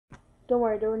don't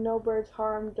worry, there were no birds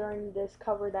harmed during this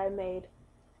cover that I made.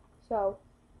 So,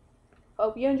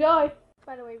 hope you enjoy!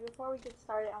 By the way, before we get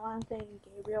started, I want to thank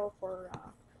Gabriel for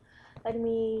letting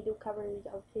me do covers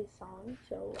of his songs.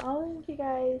 So, I'll link you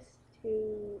guys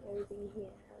to everything here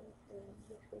in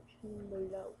the description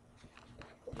below.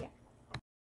 So, yeah.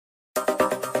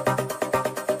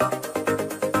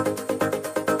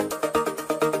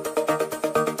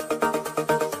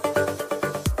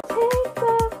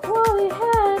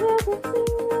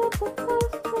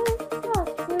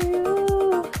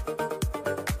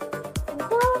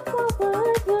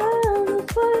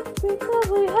 Because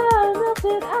we had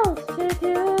nothing else to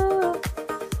do,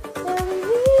 and we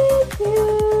need to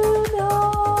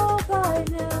know by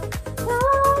now,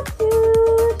 not to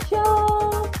show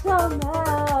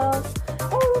somehow.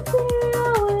 Everything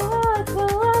all we had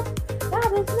for us, now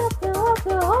there's nothing left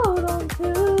to hold on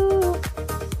to.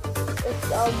 If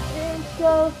something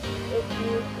goes, if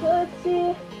you could see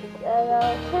that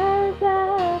I'll turn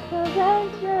back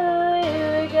eventually,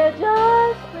 we could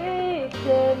just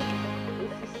pretend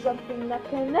something that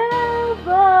can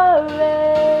never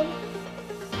end.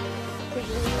 'Cause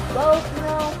we both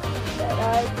know that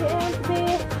I can't be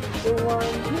the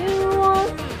one you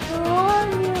want, the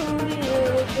one you need.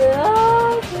 We could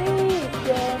all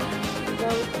pretend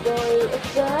no story is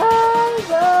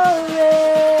never end.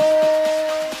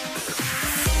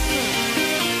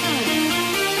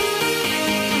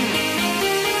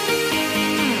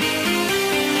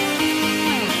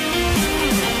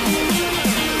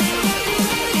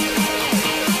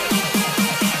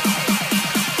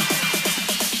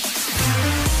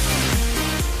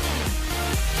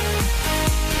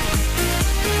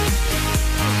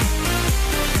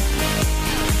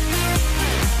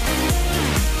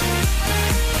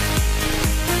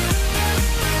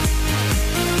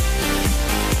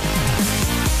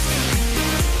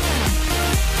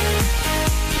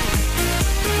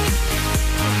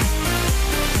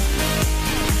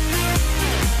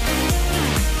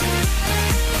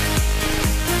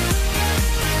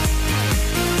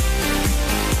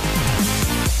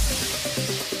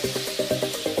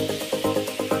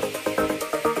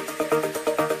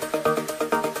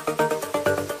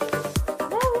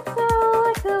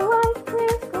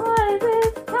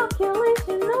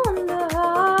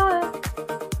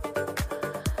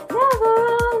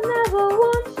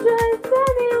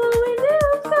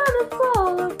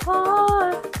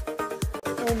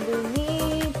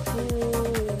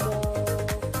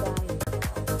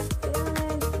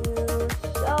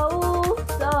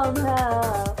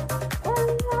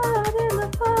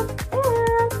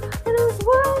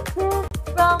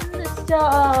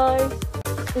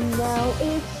 And now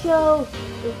it shows,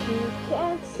 if you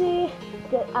can't see,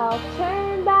 that I'll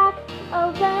turn back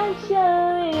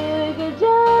eventually. We could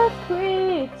just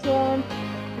pretend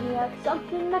we have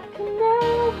something that can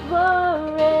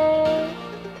never end.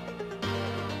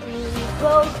 We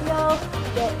both know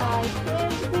that I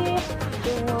can't be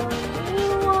the one you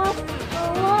want, the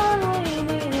one we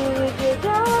need. We could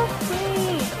just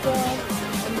pretend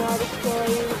another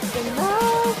story is another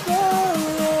end.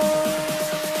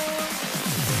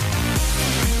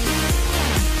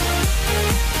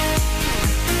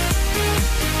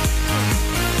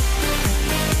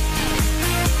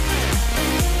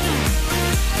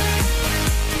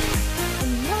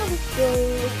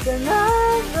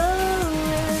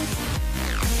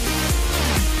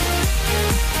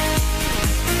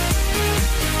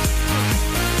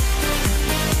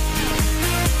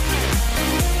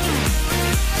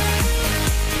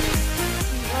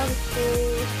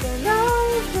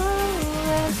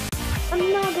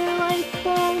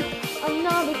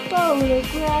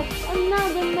 Photograph,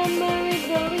 another memory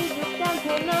that leads us down to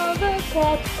another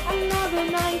path, another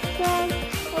night time,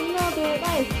 another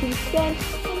night to spend,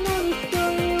 another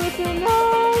story with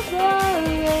another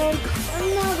end,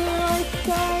 another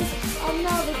lifetime,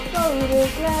 another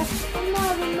photograph,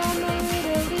 another memory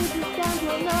that leads us down to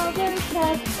another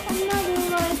path, another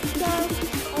lifetime,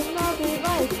 another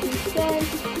life to spend,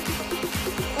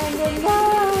 and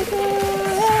another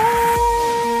end.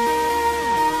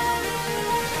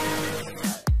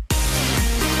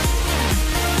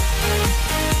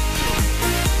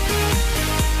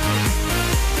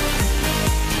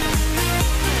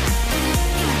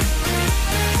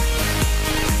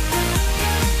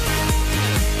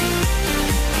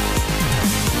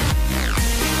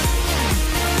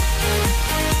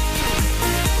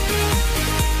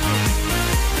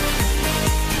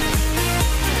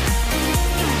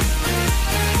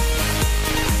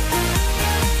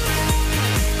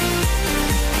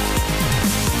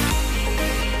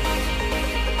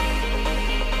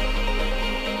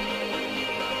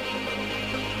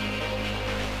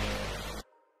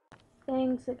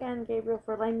 thanks again, Gabriel,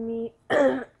 for letting me.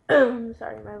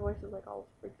 Sorry, my voice is like all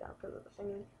freaked out because of the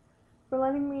singing. For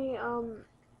letting me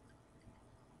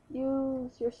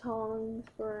use your songs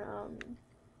for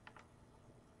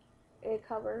a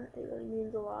cover. It really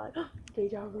means a lot.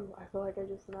 Deja vu. I feel like I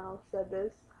just now said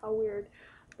this. How weird.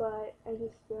 But I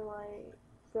just feel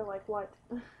like what?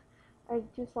 I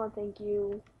just want to thank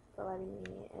you for letting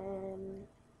me, and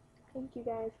thank you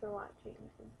guys for watching.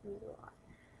 It means a lot.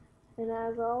 And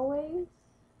as always,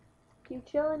 keep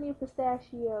chilling, you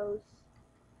pistachios.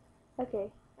 Okay,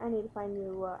 I need to find a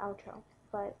new outro.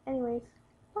 But anyways,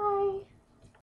 bye.